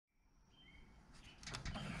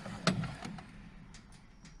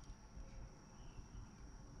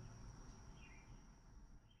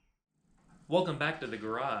Welcome back to the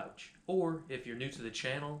garage, or if you're new to the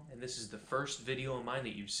channel and this is the first video of mine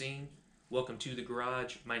that you've seen, welcome to the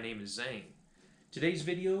garage. My name is Zane. Today's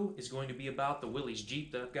video is going to be about the Willys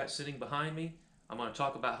Jeep that I've got sitting behind me. I'm going to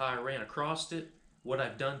talk about how I ran across it, what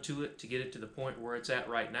I've done to it to get it to the point where it's at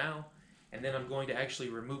right now, and then I'm going to actually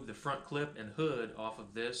remove the front clip and hood off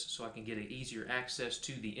of this so I can get an easier access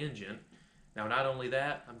to the engine. Now, not only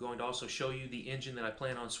that, I'm going to also show you the engine that I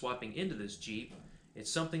plan on swapping into this Jeep. It's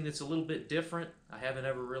something that's a little bit different. I haven't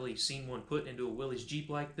ever really seen one put into a Willys Jeep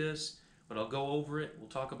like this, but I'll go over it, we'll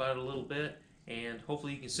talk about it a little bit, and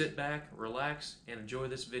hopefully you can sit back, relax, and enjoy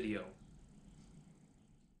this video.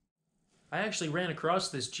 I actually ran across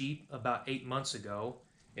this Jeep about 8 months ago.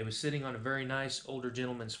 It was sitting on a very nice older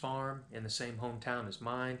gentleman's farm in the same hometown as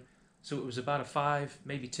mine, so it was about a 5,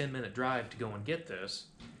 maybe 10-minute drive to go and get this.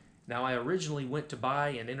 Now, I originally went to buy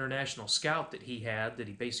an International Scout that he had, that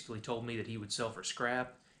he basically told me that he would sell for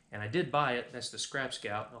scrap, and I did buy it. That's the Scrap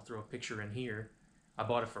Scout. I'll throw a picture in here. I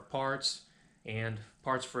bought it for parts, and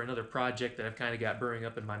parts for another project that I've kind of got brewing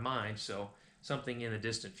up in my mind, so something in the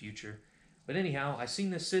distant future. But anyhow, I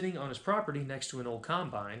seen this sitting on his property next to an old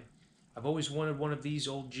combine. I've always wanted one of these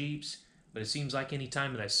old Jeeps, but it seems like any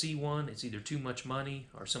time that I see one, it's either too much money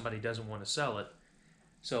or somebody doesn't want to sell it.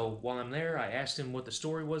 So while I'm there, I asked him what the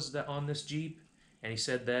story was on this Jeep, and he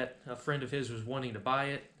said that a friend of his was wanting to buy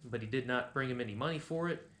it, but he did not bring him any money for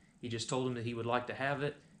it. He just told him that he would like to have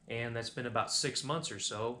it, and that's been about 6 months or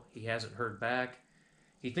so. He hasn't heard back.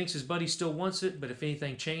 He thinks his buddy still wants it, but if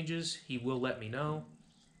anything changes, he will let me know.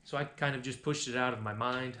 So I kind of just pushed it out of my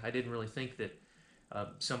mind. I didn't really think that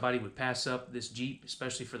somebody would pass up this Jeep,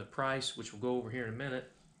 especially for the price, which we'll go over here in a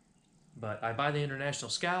minute. But I buy the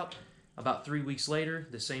International Scout. About 3 weeks later,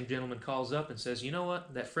 the same gentleman calls up and says, "You know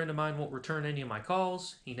what? That friend of mine won't return any of my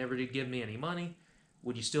calls. He never did give me any money.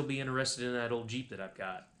 Would you still be interested in that old Jeep that I've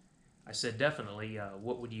got?" I said, "Definitely.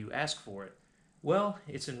 What would you ask for it?" "Well,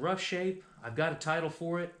 it's in rough shape. I've got a title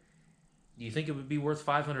for it. Do you think it would be worth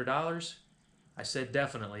 $500? I said,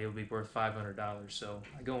 "Definitely, it would be worth $500. So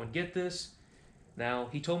I go and get this. Now,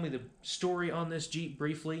 he told me the story on this Jeep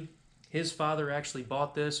briefly. His father actually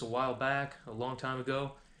bought this a while back, a long time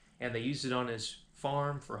ago, and they used it on his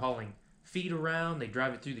farm for hauling feed around. They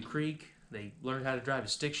drive it through the creek. They learned how to drive a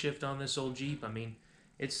stick shift on this old Jeep. I mean,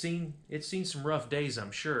 it's seen some rough days,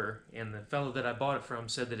 I'm sure, and the fellow that I bought it from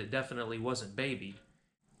said that it definitely wasn't babied.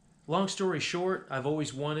 Long story short, I've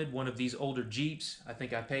always wanted one of these older Jeeps. I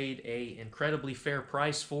think I paid an incredibly fair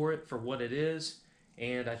price for it, for what it is,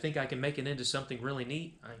 and I think I can make it into something really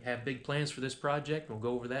neat. I have big plans for this project. We'll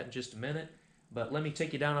go over that in just a minute. But let me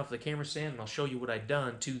take you down off the camera stand and I'll show you what I've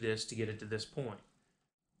done to this to get it to this point.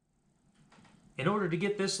 In order to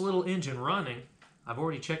get this little engine running, I've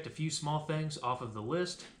already checked a few small things off of the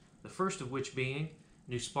list, the first of which being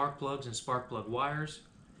new spark plugs and spark plug wires,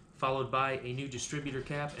 followed by a new distributor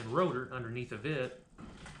cap and rotor underneath of it.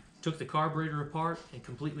 Took the carburetor apart and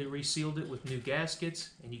completely resealed it with new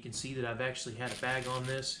gaskets, and you can see that I've actually had a bag on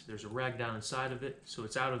this. There's a rag down inside of it, so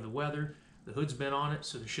it's out of the weather. The hood's been on it,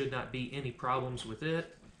 so there should not be any problems with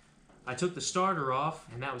it. I took the starter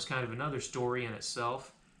off, and that was kind of another story in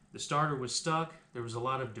itself. The starter was stuck. There was a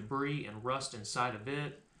lot of debris and rust inside of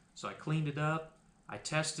it, so I cleaned it up. I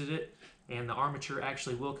tested it, and the armature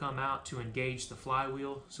actually will come out to engage the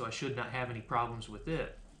flywheel, so I should not have any problems with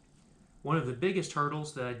it. One of the biggest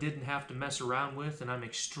hurdles that I didn't have to mess around with, and I'm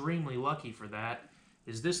extremely lucky for that,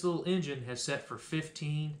 is this little engine has set for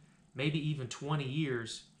 15, maybe even 20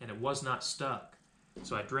 years, and it was not stuck.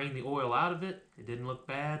 So I drained the oil out of it. It didn't look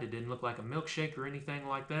bad. It didn't look like a milkshake or anything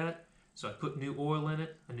like that. So I put new oil in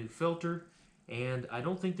it, a new filter, and I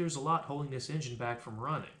don't think there's a lot holding this engine back from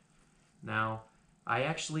running. Now, I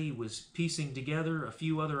actually was piecing together a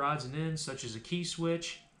few other odds and ends, such as a key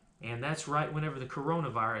switch, and that's right whenever the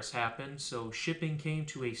coronavirus happened, so shipping came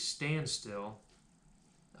to a standstill.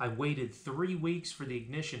 I waited 3 weeks for the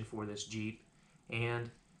ignition for this Jeep, and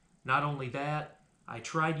not only that, I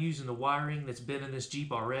tried using the wiring that's been in this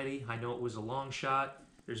Jeep already. I know it was a long shot.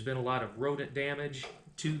 There's been a lot of rodent damage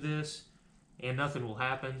to this, and nothing will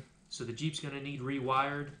happen. So the Jeep's going to need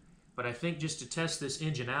rewired. But I think just to test this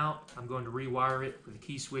engine out, I'm going to rewire it with a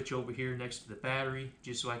key switch over here next to the battery,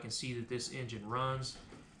 just so I can see that this engine runs.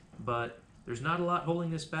 But there's not a lot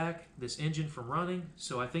holding this back, this engine from running.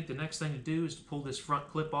 So I think the next thing to do is to pull this front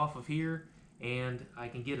clip off of here, and I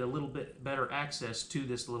can get a little bit better access to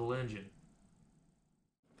this little engine.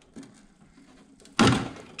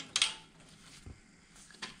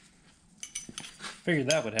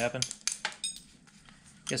 Figured that would happen.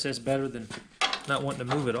 Guess that's better than not wanting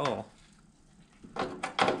to move at all.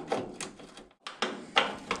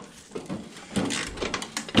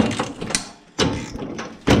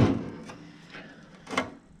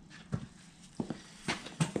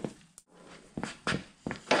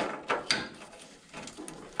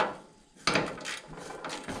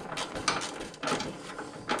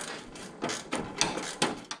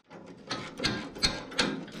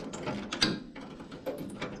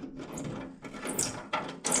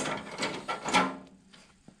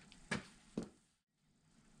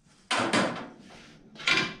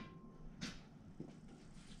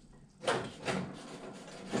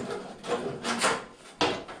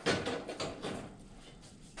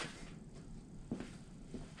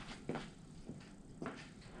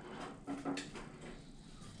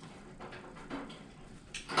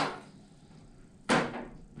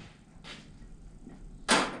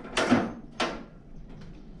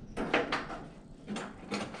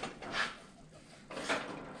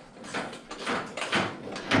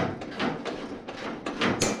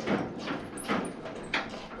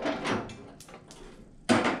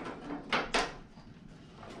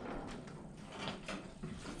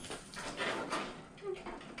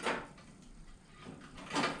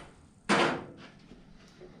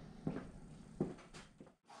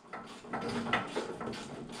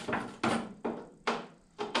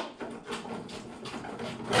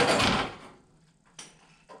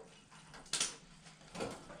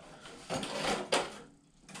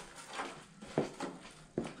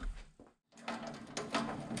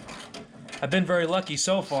 I've been very lucky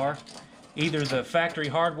so far. Either the factory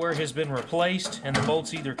hardware has been replaced and the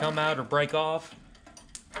bolts either come out or break off,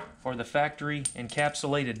 or the factory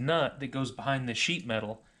encapsulated nut that goes behind the sheet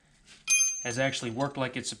metal has actually worked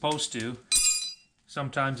like it's supposed to.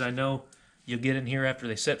 Sometimes I know you'll get in here after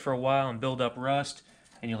they sit for a while and build up rust,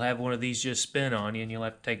 and you'll have one of these just spin on you and you'll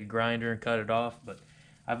have to take a grinder and cut it off. But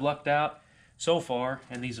I've lucked out so far,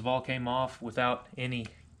 and these have all came off without any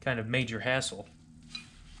kind of major hassle.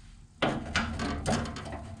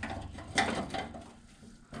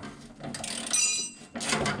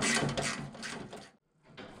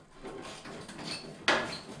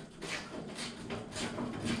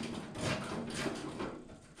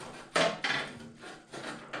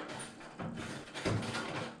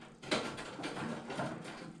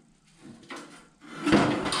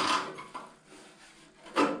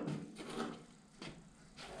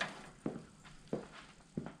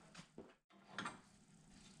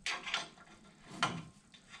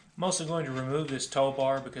 I'm also going to remove this tow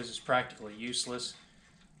bar because it's practically useless.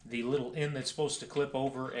 The little end that's supposed to clip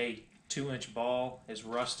over a 2-inch ball is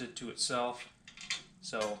rusted to itself,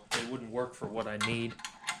 so it wouldn't work for what I need.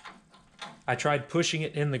 I tried pushing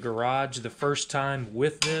it in the garage the first time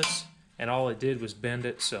with this, and all it did was bend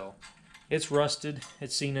it, so it's rusted,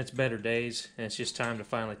 it's seen its better days, and it's just time to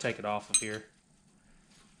finally take it off of here.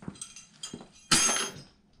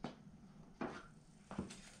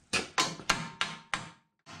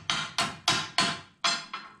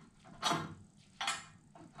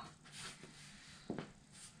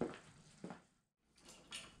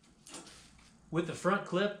 With the front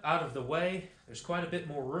clip out of the way, there's quite a bit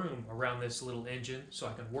more room around this little engine, so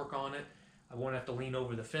I can work on it. I won't have to lean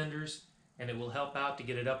over the fenders, and it will help out to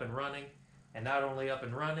get it up and running. And not only up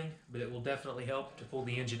and running, but it will definitely help to pull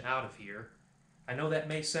the engine out of here. I know that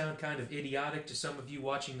may sound kind of idiotic to some of you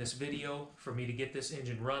watching this video, for me to get this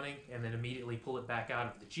engine running and then immediately pull it back out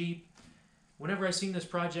of the Jeep. Whenever I seen this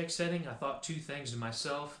project setting, I thought two things to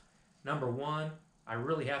myself. Number one, I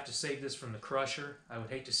really have to save this from the crusher. I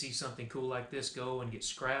would hate to see something cool like this go and get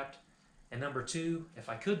scrapped. And number two, if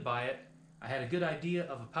I could buy it, I had a good idea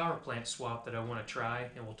of a power plant swap that I want to try,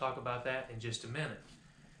 and we'll talk about that in just a minute.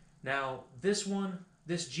 Now, this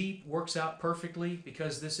Jeep works out perfectly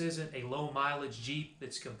because this isn't a low mileage Jeep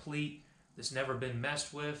that's complete, that's never been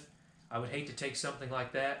messed with. I would hate to take something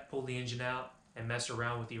like that, pull the engine out, and mess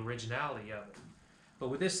around with the originality of it. But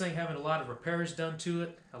with this thing having a lot of repairs done to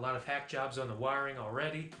it, a lot of hack jobs on the wiring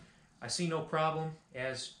already, I see no problem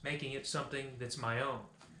as making it something that's my own.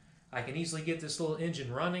 I can easily get this little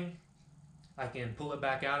engine running. I can pull it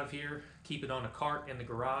back out of here, keep it on a cart in the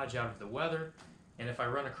garage out of the weather, and if I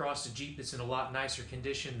run across a Jeep that's in a lot nicer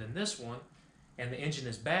condition than this one, and the engine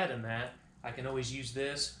is bad in that, I can always use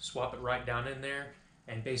this, swap it right down in there,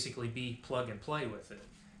 and basically be plug and play with it.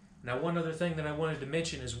 Now, one other thing that I wanted to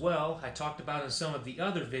mention as well, I talked about in some of the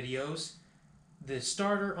other videos, the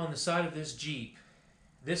starter on the side of this Jeep.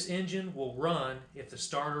 This engine will run if the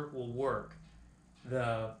starter will work.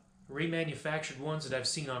 The remanufactured ones that I've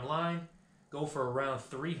seen online go for around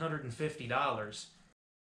 $350.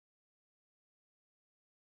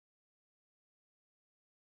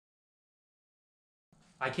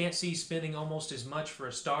 I can't see spending almost as much for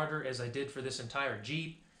a starter as I did for this entire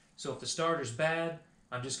Jeep, so if the starter's bad,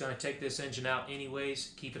 I'm just going to take this engine out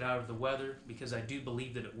anyways, keep it out of the weather, because I do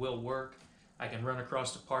believe that it will work. I can run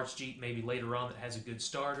across a parts Jeep maybe later on that has a good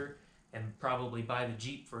starter, and probably buy the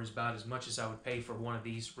Jeep for about as much as I would pay for one of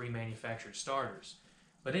these remanufactured starters.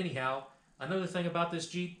 But anyhow, another thing about this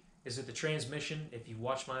Jeep is that the transmission, if you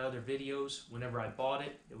watch my other videos, whenever I bought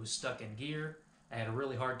it, it was stuck in gear. I had a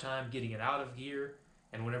really hard time getting it out of gear,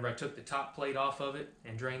 and whenever I took the top plate off of it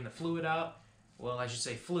and drained the fluid out, well, I should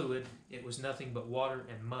say fluid, it was nothing but water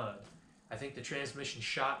and mud. I think the transmission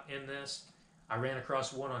shot in this. I ran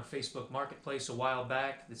across one on Facebook Marketplace a while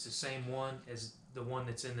back that's the same one as the one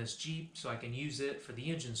that's in this Jeep, so I can use it for the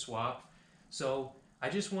engine swap. So I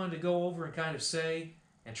just wanted to go over and kind of say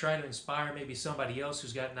and try to inspire maybe somebody else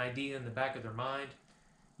who's got an idea in the back of their mind.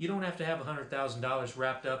 You don't have to have $100,000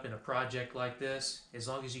 wrapped up in a project like this. As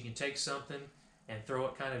long as you can take something and throw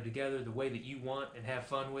it kind of together the way that you want and have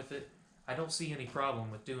fun with it, I don't see any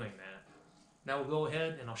problem with doing that. Now we'll go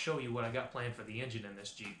ahead and I'll show you what I got planned for the engine in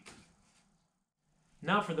this Jeep.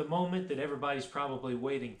 Now for the moment that everybody's probably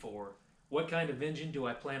waiting for. What kind of engine do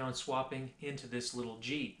I plan on swapping into this little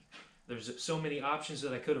Jeep? There's so many options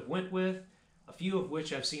that I could have went with, a few of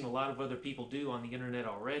which I've seen a lot of other people do on the internet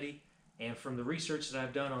already, and from the research that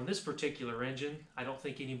I've done on this particular engine, I don't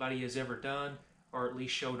think anybody has ever done, or at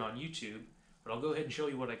least showed on YouTube, but I'll go ahead and show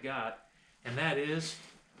you what I got, and that is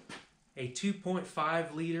a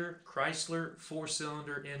 2.5 liter Chrysler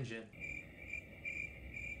 4-cylinder engine.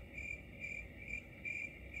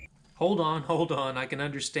 hold on, I can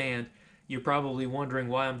understand. You're probably wondering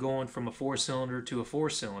why I'm going from a 4-cylinder to a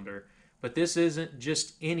 4-cylinder. But this isn't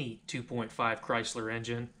just any 2.5 Chrysler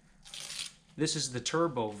engine. This is the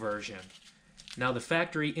turbo version. Now the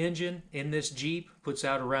factory engine in this Jeep puts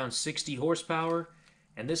out around 60 horsepower,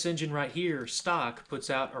 and this engine right here, stock, puts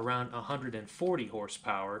out around 140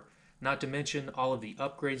 horsepower, not to mention all of the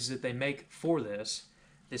upgrades that they make for this.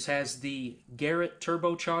 This has the Garrett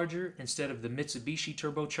turbocharger instead of the Mitsubishi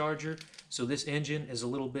turbocharger, so this engine is a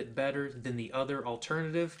little bit better than the other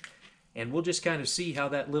alternative. And we'll just kind of see how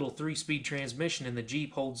that little 3-speed transmission in the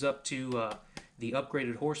Jeep holds up to the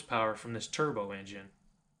upgraded horsepower from this turbo engine.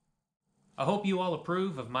 I hope you all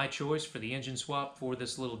approve of my choice for the engine swap for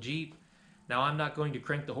this little Jeep. Now I'm not going to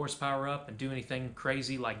crank the horsepower up and do anything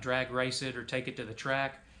crazy like drag race it or take it to the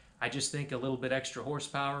track. I just think a little bit extra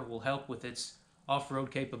horsepower will help with its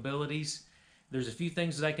off-road capabilities. There's a few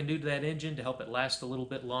things that I can do to that engine to help it last a little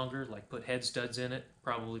bit longer, like put head studs in it,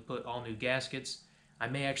 probably put all new gaskets. I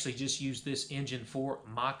may actually just use this engine for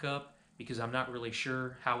mock-up because I'm not really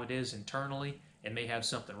sure how it is internally. It may have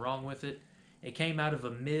something wrong with it. It came out of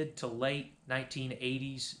a mid to late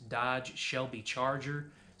 1980s Dodge Shelby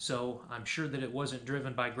Charger, so I'm sure that it wasn't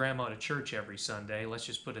driven by Grandma to church every Sunday, let's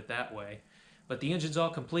just put it that way. But the engine's all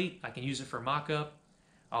complete. I can use it for mock-up.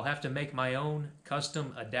 I'll have to make my own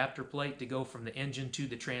custom adapter plate to go from the engine to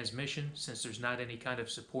the transmission since there's not any kind of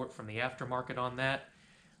support from the aftermarket on that.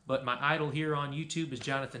 But my idol here on YouTube is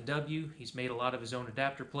Jonathan W. He's made a lot of his own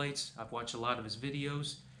adapter plates. I've watched a lot of his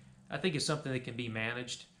videos. I think it's something that can be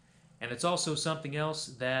managed. And it's also something else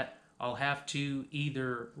that I'll have to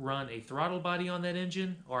either run a throttle body on that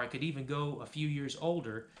engine, or I could even go a few years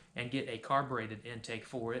older and get a carbureted intake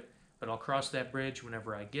for it. But I'll cross that bridge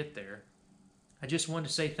whenever I get there. I just wanted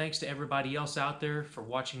to say thanks to everybody else out there for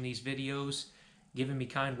watching these videos, giving me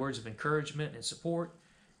kind words of encouragement and support.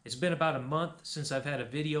 It's been about a month since I've had a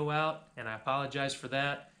video out, and I apologize for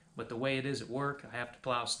that, but the way it is at work, I have to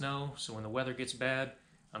plow snow, so when the weather gets bad,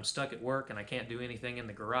 I'm stuck at work and I can't do anything in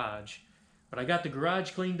the garage. But I got the garage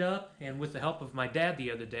cleaned up, and with the help of my dad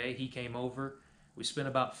the other day, he came over. We spent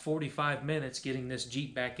about 45 minutes getting this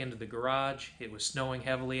Jeep back into the garage. It was snowing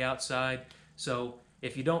heavily outside, so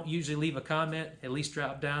if you don't usually leave a comment, at least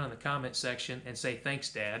drop down in the comment section and say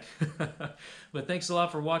thanks, Dad. But thanks a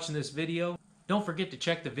lot for watching this video. Don't forget to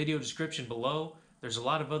check the video description below. There's a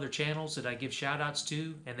lot of other channels that I give shout-outs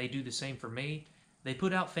to, and they do the same for me. They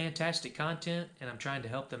put out fantastic content, and I'm trying to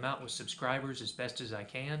help them out with subscribers as best as I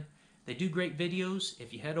can. They do great videos.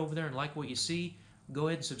 If you head over there and like what you see, go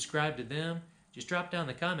ahead and subscribe to them. Just drop down in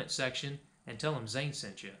the comment section and tell them Zane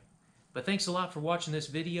sent you. But thanks a lot for watching this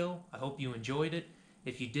video. I hope you enjoyed it.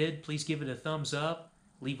 If you did, please give it a thumbs up,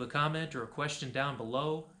 leave a comment or a question down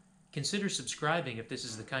below. Consider subscribing if this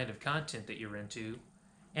is the kind of content that you're into.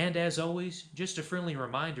 And as always, just a friendly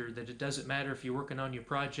reminder that it doesn't matter if you're working on your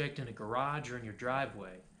project in a garage or in your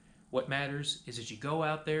driveway. What matters is that you go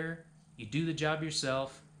out there, you do the job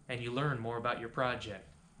yourself, and you learn more about your project.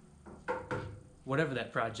 Whatever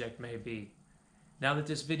that project may be. Now that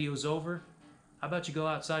this video is over, how about you go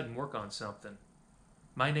outside and work on something?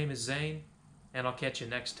 My name is Zane, and I'll catch you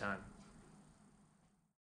next time.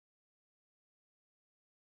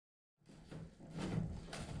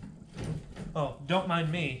 Oh, don't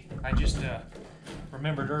mind me. I just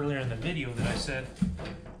remembered earlier in the video that I said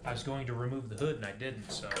I was going to remove the hood and I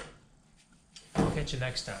didn't, so I'll catch you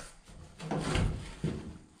next time.